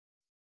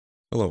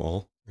Hello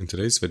all. In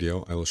today's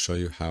video, I will show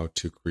you how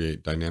to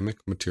create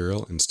dynamic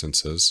material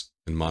instances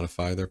and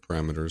modify their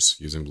parameters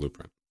using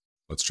Blueprint.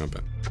 Let's jump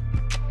in.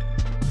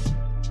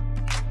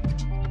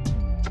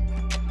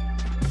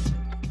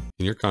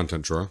 In your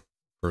content drawer,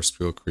 first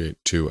we will create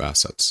two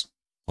assets.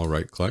 I'll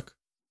right click,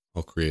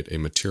 I'll create a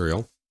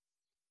material.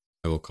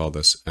 I will call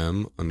this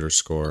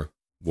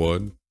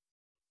m_wood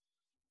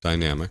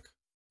dynamic.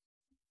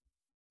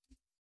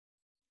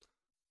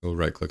 I will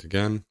right click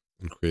again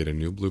and create a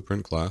new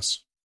Blueprint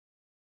class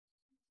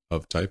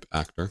of type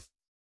actor.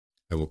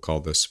 I will call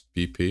this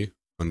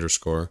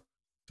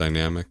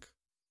BP_dynamic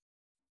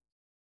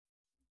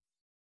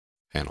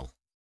panel.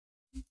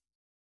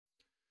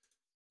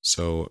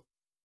 So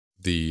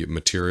the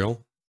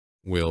material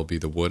will be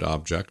the wood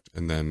object,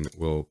 and then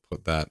we'll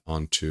put that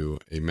onto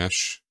a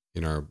mesh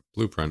in our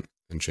blueprint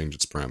and change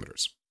its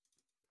parameters.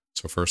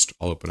 So first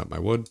I'll open up my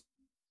wood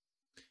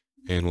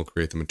and we'll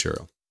create the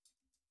material.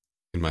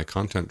 In my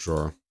content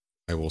drawer,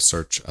 I will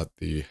search at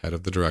the head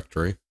of the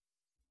directory,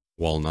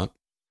 walnut,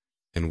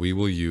 and we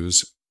will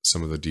use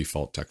some of the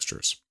default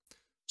textures.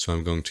 So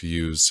I'm going to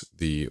use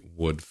the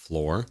wood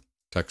floor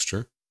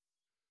texture,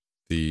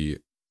 the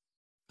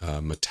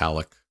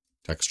metallic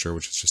texture,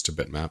 which is just a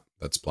bitmap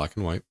that's black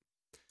and white,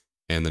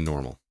 and the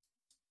normal.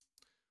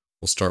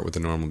 We'll start with the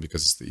normal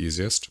because it's the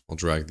easiest. I'll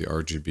drag the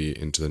RGB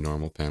into the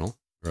normal panel,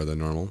 or the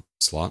normal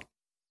slot.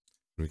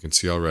 And we can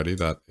see already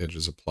that it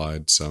has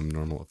applied some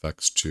normal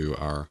effects to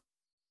our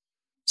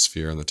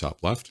sphere in the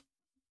top left.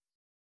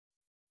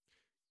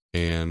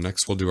 And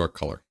next we'll do our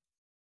color.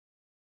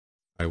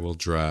 I will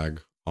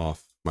drag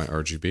off my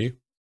RGB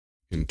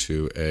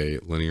into a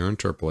linear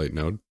interpolate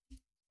node,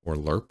 or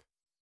lerp.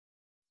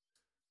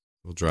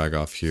 We'll drag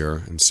off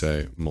here and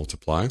say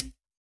multiply.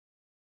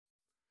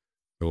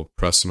 I will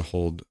press and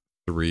hold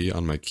 3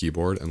 on my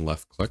keyboard and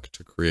left click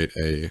to create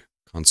a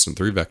constant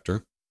 3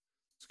 vector.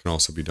 This can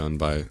also be done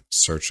by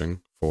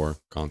searching for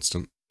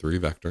constant 3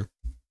 vector.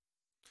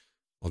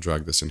 I'll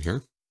drag this in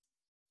here.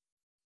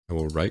 I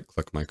will right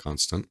click my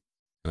constant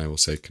and I will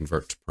say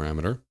convert to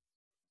parameter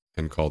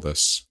and call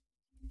this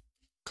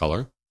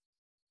color.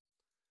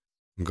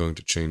 I'm going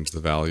to change the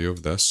value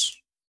of this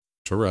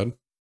to red.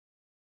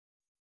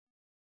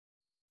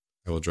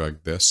 I will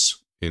drag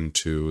this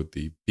into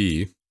the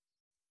B.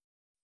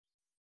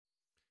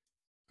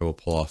 I will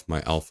pull off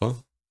my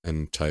alpha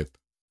and type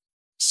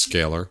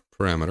scalar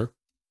parameter.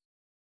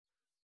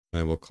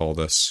 I will call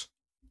this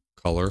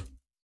color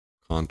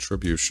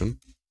contribution.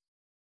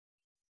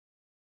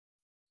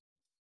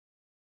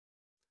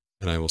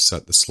 And I will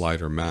set the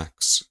slider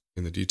max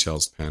in the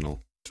details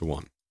panel to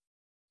 1.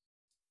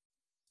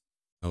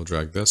 I will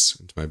drag this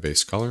into my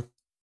base color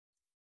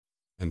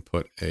and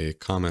put a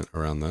comment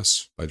around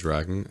this by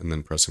dragging and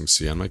then pressing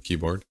C on my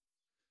keyboard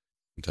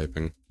and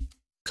typing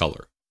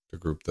color to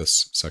group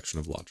this section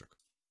of logic.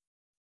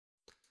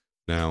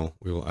 Now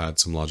we will add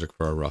some logic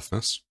for our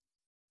roughness.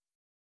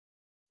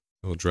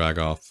 I will drag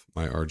off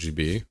my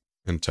RGB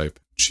and type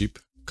cheap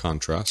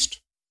contrast.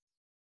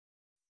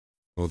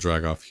 We'll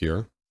drag off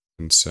here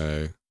and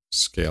say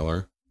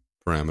scalar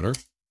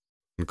parameter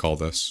and call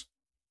this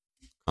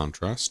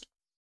contrast.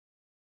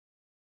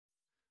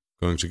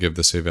 I'm going to give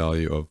this a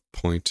value of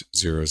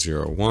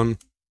 0.001.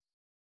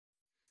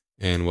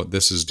 And what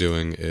this is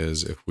doing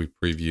is if we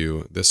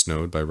preview this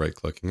node by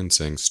right-clicking and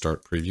saying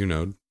Start Preview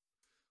Node,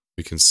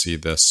 we can see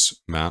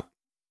this map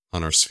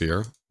on our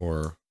sphere,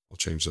 or I'll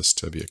change this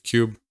to be a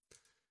cube.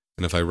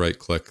 And if I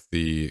right-click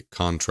the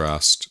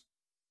contrast,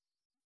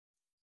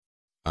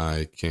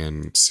 I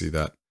can see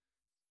that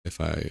if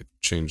I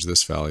change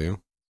this value,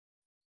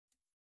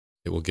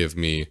 it will give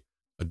me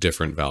a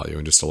different value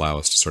and just allow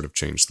us to sort of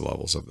change the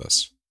levels of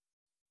this.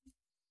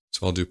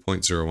 So I'll do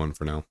 0.01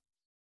 for now.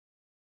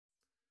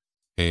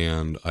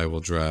 And I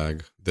will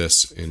drag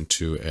this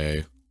into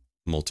a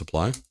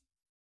multiply.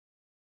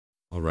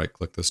 I'll right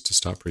click this to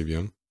stop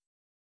previewing.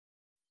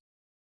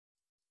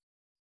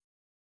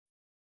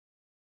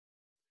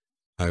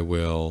 I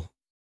will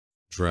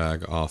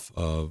drag off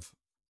of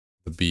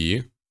the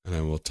B and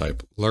I will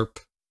type lerp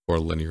or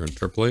linear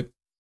interpolate.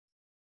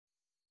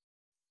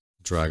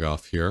 Drag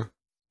off here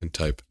and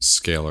type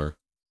scalar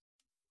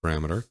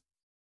parameter.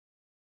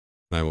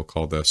 And I will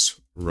call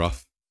this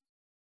roughness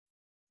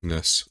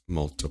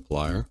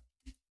multiplier.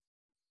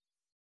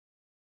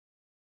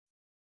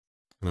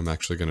 And I'm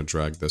actually going to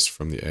drag this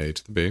from the A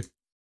to the B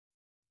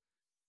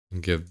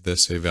and give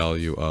this a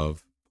value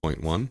of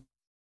 0.1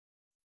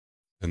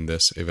 and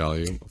this a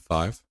value of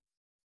 5.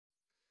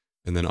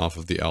 And then off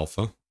of the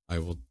alpha, I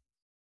will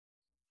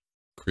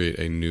create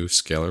a new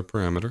scalar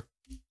parameter.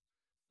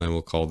 I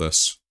will call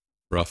this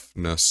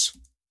roughness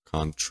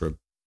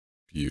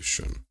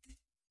contribution.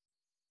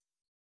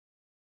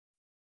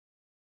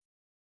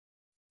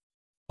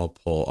 I'll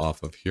pull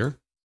off of here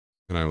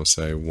and I will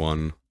say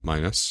 1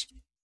 minus.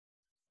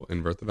 We'll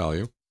invert the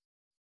value.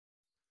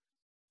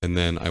 And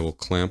then I will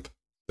clamp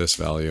this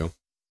value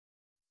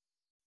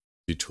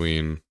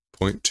between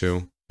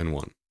 0.2 and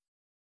 1.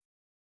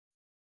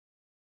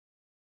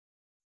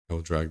 I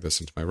will drag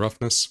this into my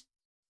roughness.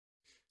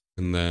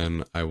 And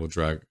then I will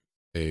drag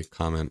a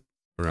comment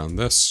around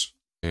this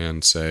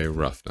and say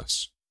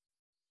roughness.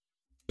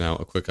 Now,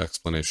 a quick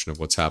explanation of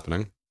what's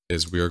happening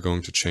is we are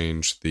going to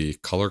change the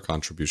color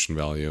contribution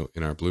value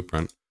in our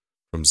blueprint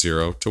from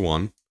 0 to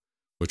 1,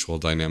 which will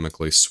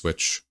dynamically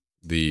switch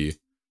the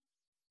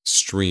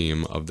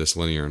stream of this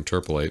linear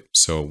interpolate.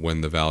 So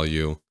when the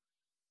value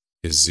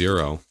is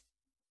 0,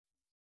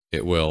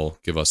 it will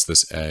give us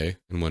this A,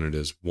 and when it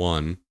is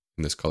 1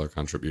 in this color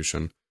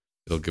contribution,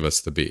 it'll give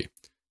us the B.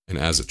 And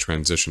as it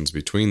transitions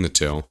between the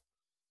two,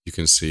 you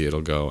can see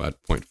it'll go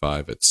at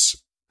 0.5,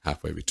 it's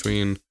halfway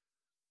between,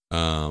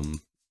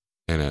 and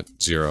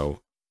at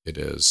 0, it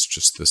is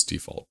just this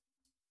default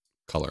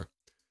color.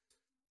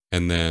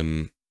 And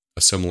then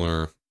a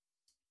similar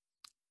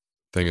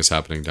thing is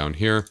happening down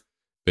here.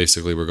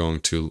 Basically, we're going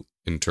to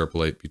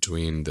interpolate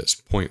between this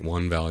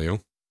 0.1 value,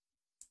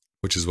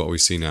 which is what we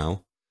see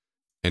now,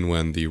 and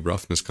when the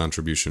roughness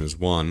contribution is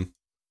 1,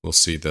 we'll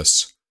see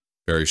this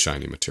very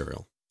shiny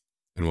material.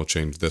 And we'll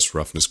change this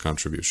roughness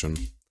contribution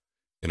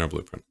in our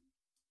blueprint.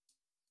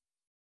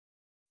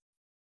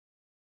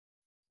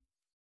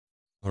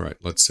 All right,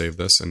 let's save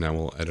this, and now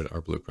we'll edit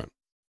our blueprint.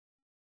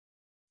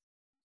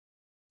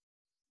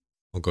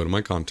 I'll go to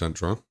my content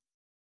drawer,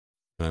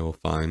 and I will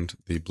find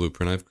the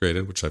blueprint I've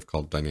created, which I've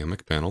called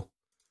Dynamic Panel.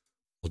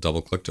 We'll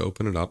double-click to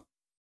open it up.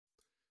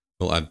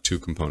 We'll add 2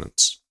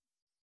 components.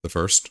 The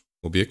first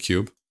will be a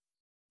cube.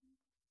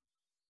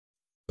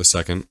 The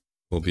second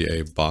will be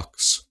a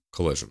box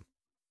collision.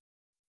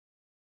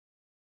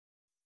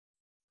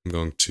 I'm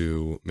going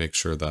to make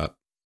sure that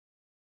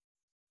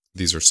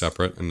these are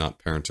separate and not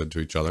parented to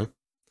each other.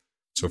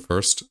 So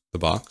first, the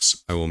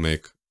box, I will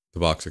make the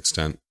box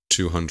extent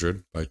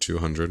 200 by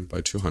 200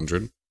 by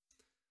 200.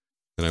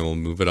 Then I will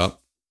move it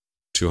up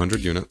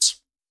 200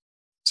 units.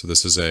 So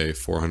this is a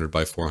 400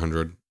 by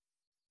 400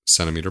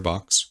 centimeter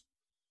box.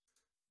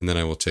 And then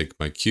I will take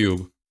my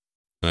cube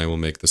and I will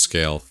make the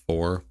scale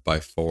 4 by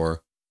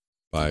 4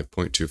 by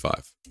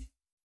 0.25.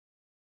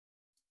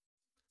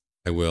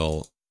 I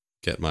will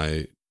get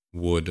my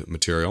wood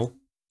material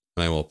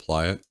and I will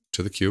apply it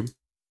to the cube.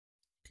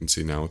 You can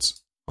see now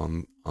it's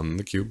on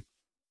the cube.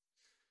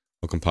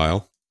 I'll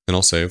compile and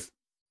I'll save.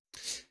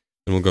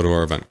 And we'll go to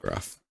our event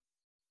graph.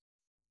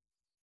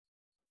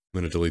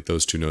 I'm going to delete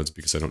those 2 nodes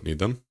because I don't need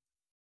them.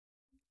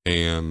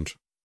 And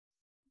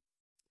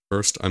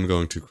first, I'm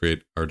going to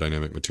create our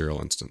dynamic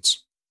material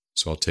instance.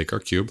 So I'll take our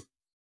cube,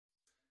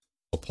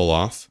 I'll pull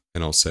off,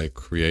 and I'll say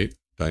create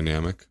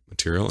dynamic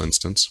material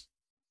instance.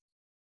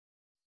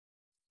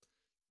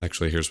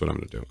 Actually, here's what I'm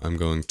going to do. I'm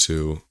going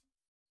to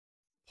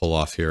pull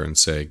off here and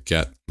say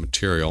get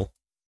material.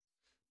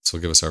 So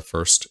it'll give us our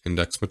first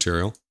index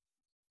material.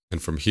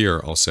 And from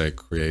here, I'll say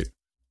create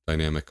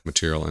dynamic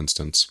material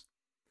instance.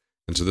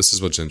 And so this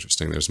is what's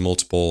interesting. There's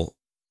multiple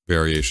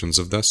variations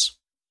of this.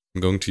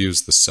 I'm going to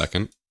use the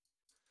second,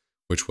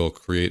 which will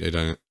create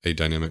a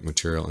dynamic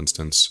material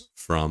instance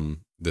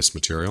from this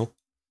material.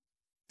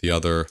 The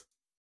other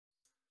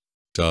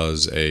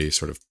does a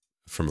sort of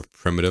from a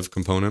primitive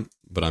component,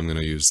 but I'm going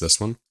to use this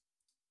one.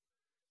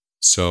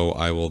 So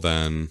I will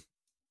then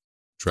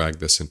drag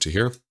this into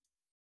here.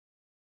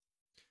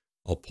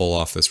 I'll pull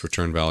off this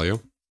return value,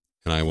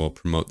 and I will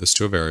promote this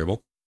to a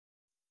variable.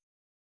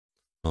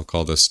 I'll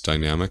call this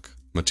dynamic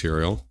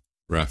material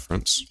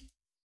reference.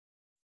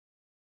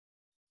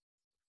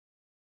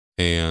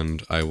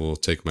 And I will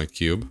take my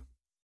cube.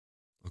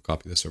 I'll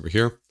copy this over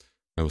here.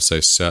 I will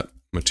say set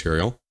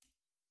material.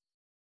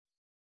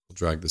 I'll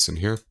drag this in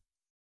here.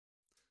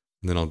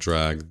 And then I'll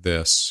drag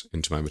this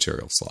into my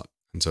material slot.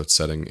 And so it's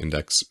setting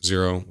index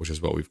 0, which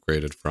is what we've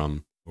created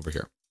from over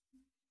here.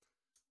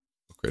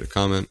 I'll create a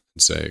comment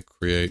and say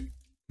create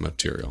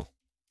material.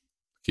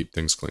 Keep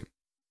things clean.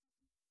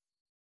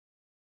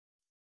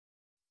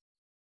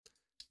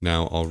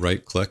 Now I'll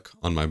right click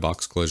on my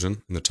box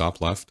collision in the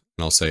top left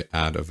and I'll say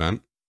add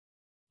event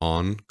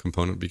on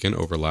component begin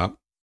overlap.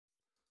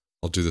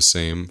 I'll do the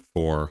same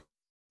for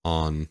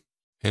on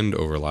end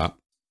overlap.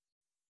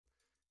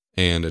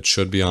 And it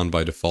should be on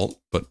by default,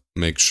 but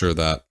make sure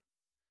that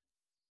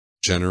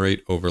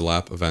generate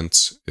overlap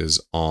events is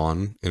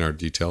on in our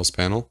details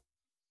panel,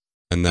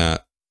 and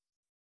that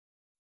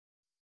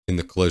in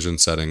the collision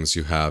settings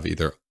you have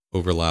either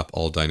overlap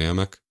all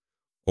dynamic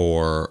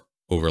or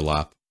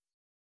overlap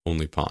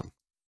only pawn.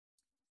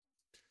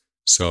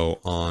 So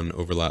on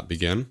overlap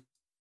begin,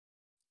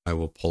 I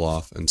will pull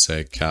off and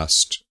say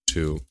cast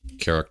to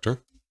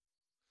character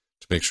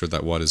to make sure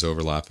that what is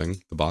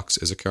overlapping the box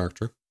is a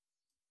character.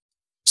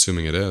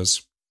 Assuming it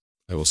is,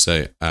 I will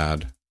say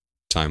add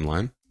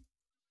timeline.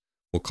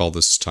 We'll call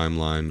this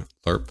timeline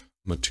lerp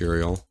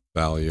material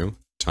value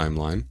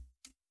timeline.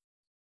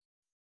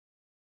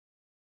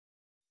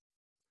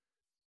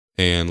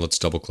 And let's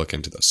double click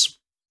into this.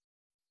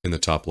 In the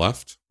top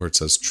left, where it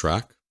says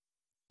track,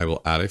 I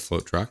will add a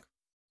float track,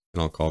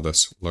 and I'll call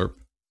this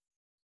lerp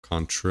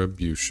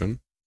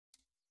contribution.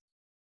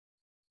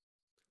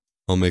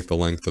 I'll make the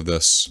length of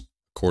this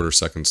 1/4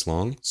 seconds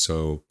long,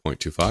 so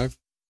 0.25.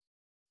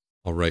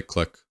 I'll right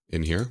click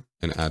in here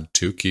and add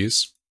 2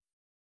 keys.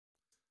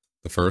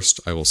 The first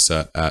I will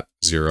set at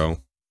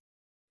 0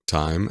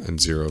 time and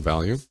 0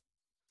 value.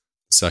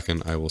 The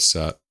second I will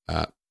set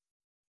at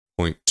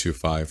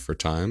 0.25 for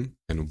time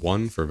and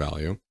 1 for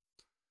value.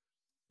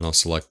 And I'll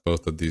select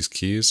both of these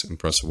keys and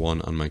press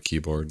 1 on my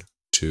keyboard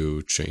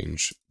to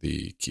change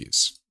the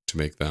keys, to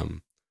make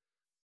them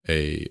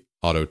a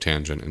auto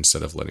tangent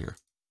instead of linear.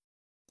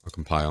 I'll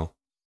compile,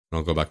 and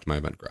I'll go back to my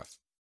event graph.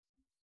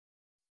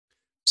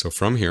 So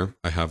from here,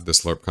 I have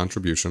this lerp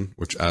contribution,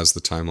 which as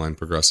the timeline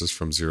progresses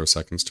from 0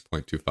 seconds to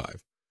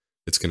 0.25,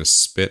 it's going to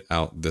spit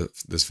out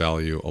this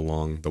value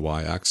along the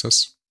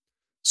y-axis.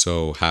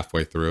 So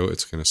halfway through,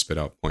 it's going to spit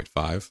out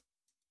 0.5,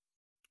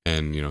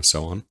 and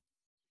so on.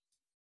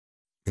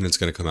 And it's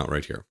going to come out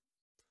right here.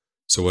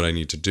 So what I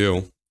need to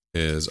do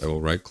is I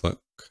will right-click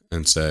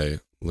and say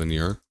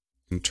linear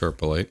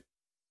interpolate.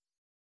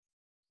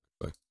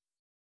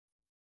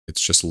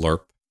 It's just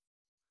lerp.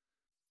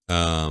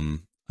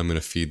 I'm going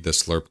to feed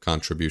this lerp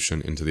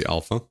contribution into the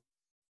alpha.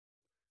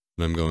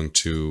 And I'm going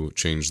to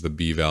change the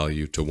b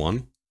value to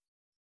 1.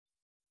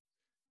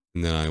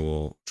 And then I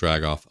will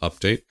drag off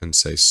update and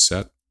say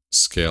set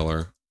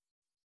scalar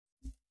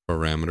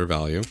parameter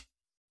value.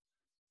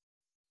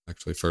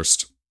 Actually,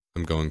 first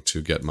I'm going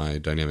to get my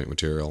dynamic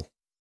material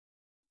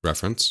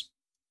reference.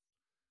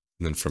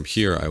 And then from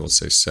here, I will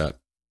say set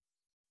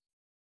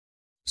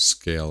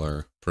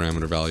scalar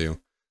parameter value.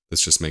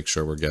 This just makes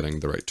sure we're getting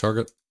the right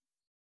target.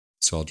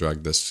 So I'll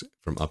drag this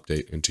from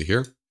update into here.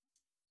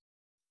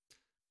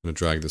 I'm going to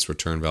drag this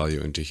return value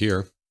into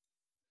here.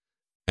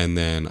 And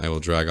then I will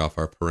drag off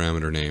our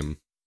parameter name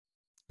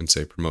and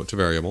say promote to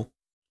variable.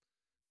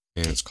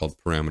 And it's called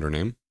parameter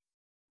name.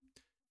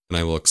 And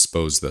I will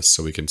expose this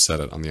so we can set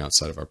it on the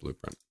outside of our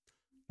blueprint.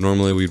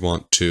 Normally we'd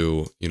want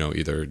to,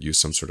 either use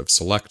some sort of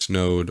select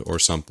node or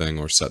something,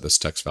 or set this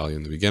text value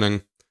in the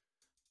beginning.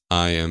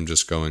 I am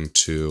just going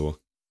to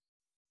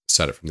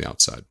set it from the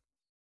outside.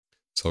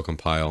 So I'll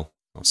compile,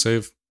 I'll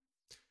save.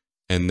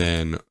 And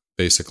then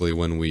basically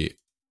when we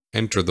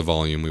enter the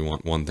volume, we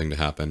want one thing to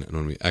happen. And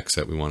when we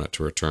exit, we want it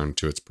to return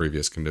to its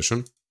previous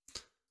condition.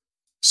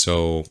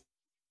 So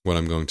what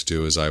I'm going to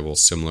do is I will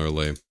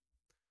similarly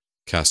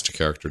cast a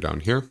character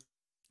down here.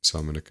 So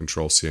I'm going to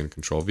Control C and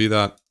Control V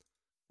that.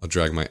 I'll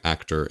drag my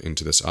actor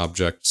into this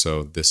object.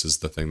 So this is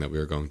the thing that we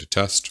are going to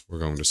test. We're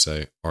going to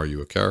say, are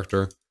you a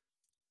character?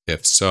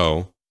 If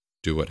so,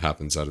 do what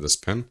happens out of this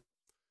pin.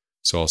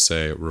 So I'll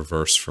say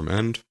reverse from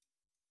end.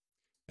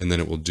 And then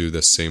it will do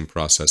this same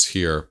process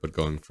here, but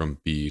going from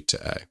B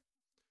to A.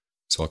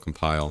 So I'll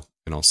compile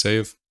and I'll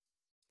save.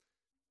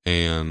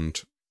 And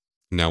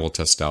now we'll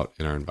test out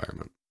in our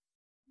environment.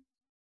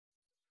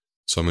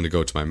 So I'm going to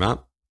go to my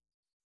map.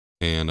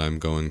 And I'm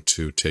going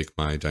to take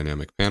my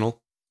dynamic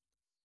panel.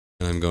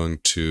 And I'm going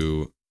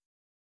to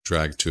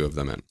drag 2 of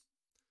them in.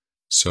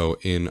 So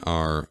in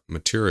our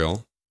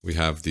material, we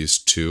have these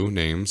 2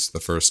 names.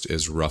 The first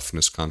is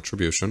roughness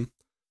contribution.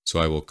 So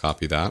I will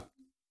copy that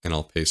and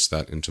I'll paste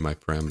that into my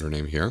parameter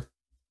name here.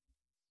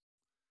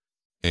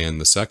 And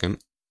the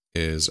second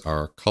is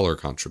our color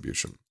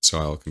contribution. So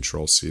I'll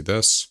Control C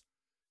this.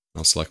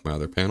 I'll select my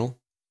other panel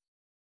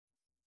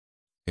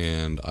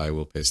and I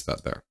will paste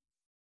that there.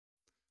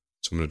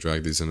 So I'm going to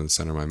drag these into the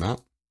center of my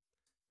map.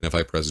 And if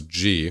I press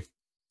G,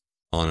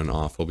 on and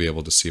off, we'll be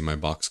able to see my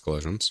box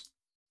collisions.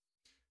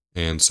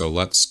 And so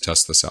let's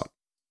test this out.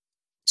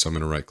 So I'm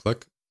going to right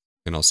click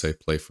and I'll say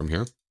play from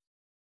here.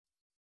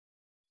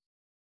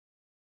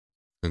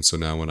 And so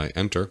now when I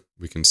enter,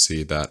 we can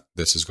see that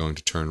this is going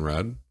to turn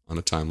red on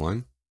a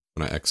timeline.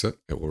 When I exit,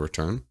 it will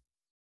return.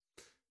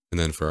 And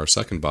then for our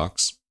second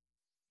box,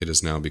 it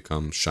has now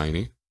become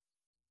shiny.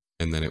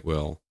 And then it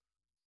will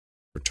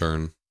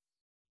return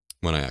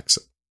when I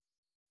exit.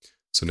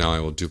 So now I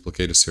will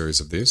duplicate a series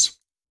of these.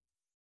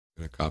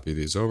 I'm going to copy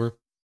these over.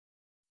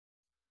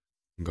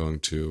 I'm going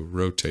to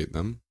rotate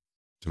them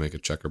to make a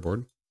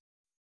checkerboard.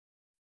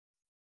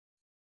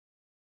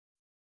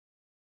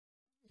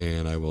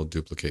 And I will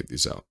duplicate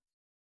these out.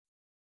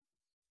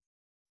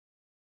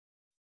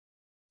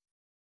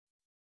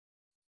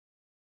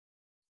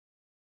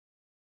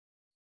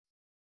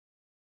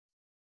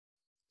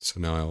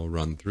 So now I will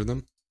run through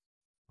them.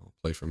 I'll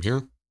play from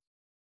here.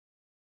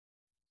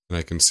 And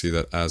I can see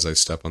that as I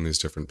step on these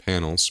different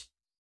panels,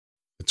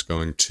 it's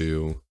going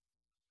to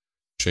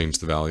change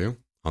the value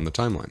on the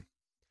timeline.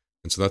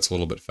 And so that's a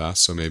little bit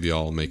fast, so maybe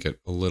I'll make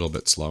it a little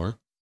bit slower.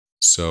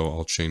 So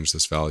I'll change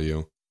this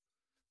value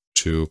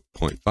to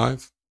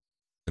 0.5,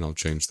 and I'll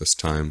change this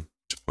time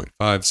to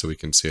 0.5 so we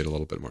can see it a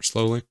little bit more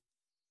slowly.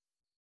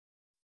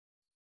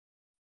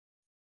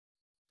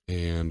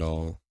 And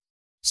I'll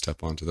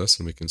step onto this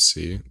and we can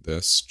see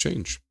this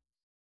change.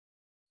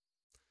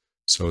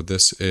 So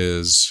this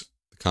is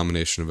the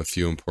combination of a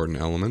few important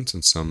elements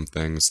and some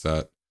things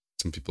that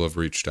some people have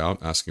reached out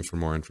asking for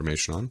more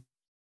information on.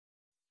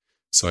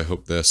 So I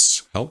hope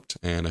this helped,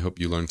 and I hope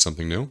you learned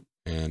something new.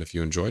 And if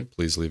you enjoyed,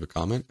 please leave a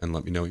comment and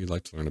let me know what you'd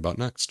like to learn about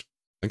next.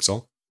 Thanks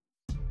all.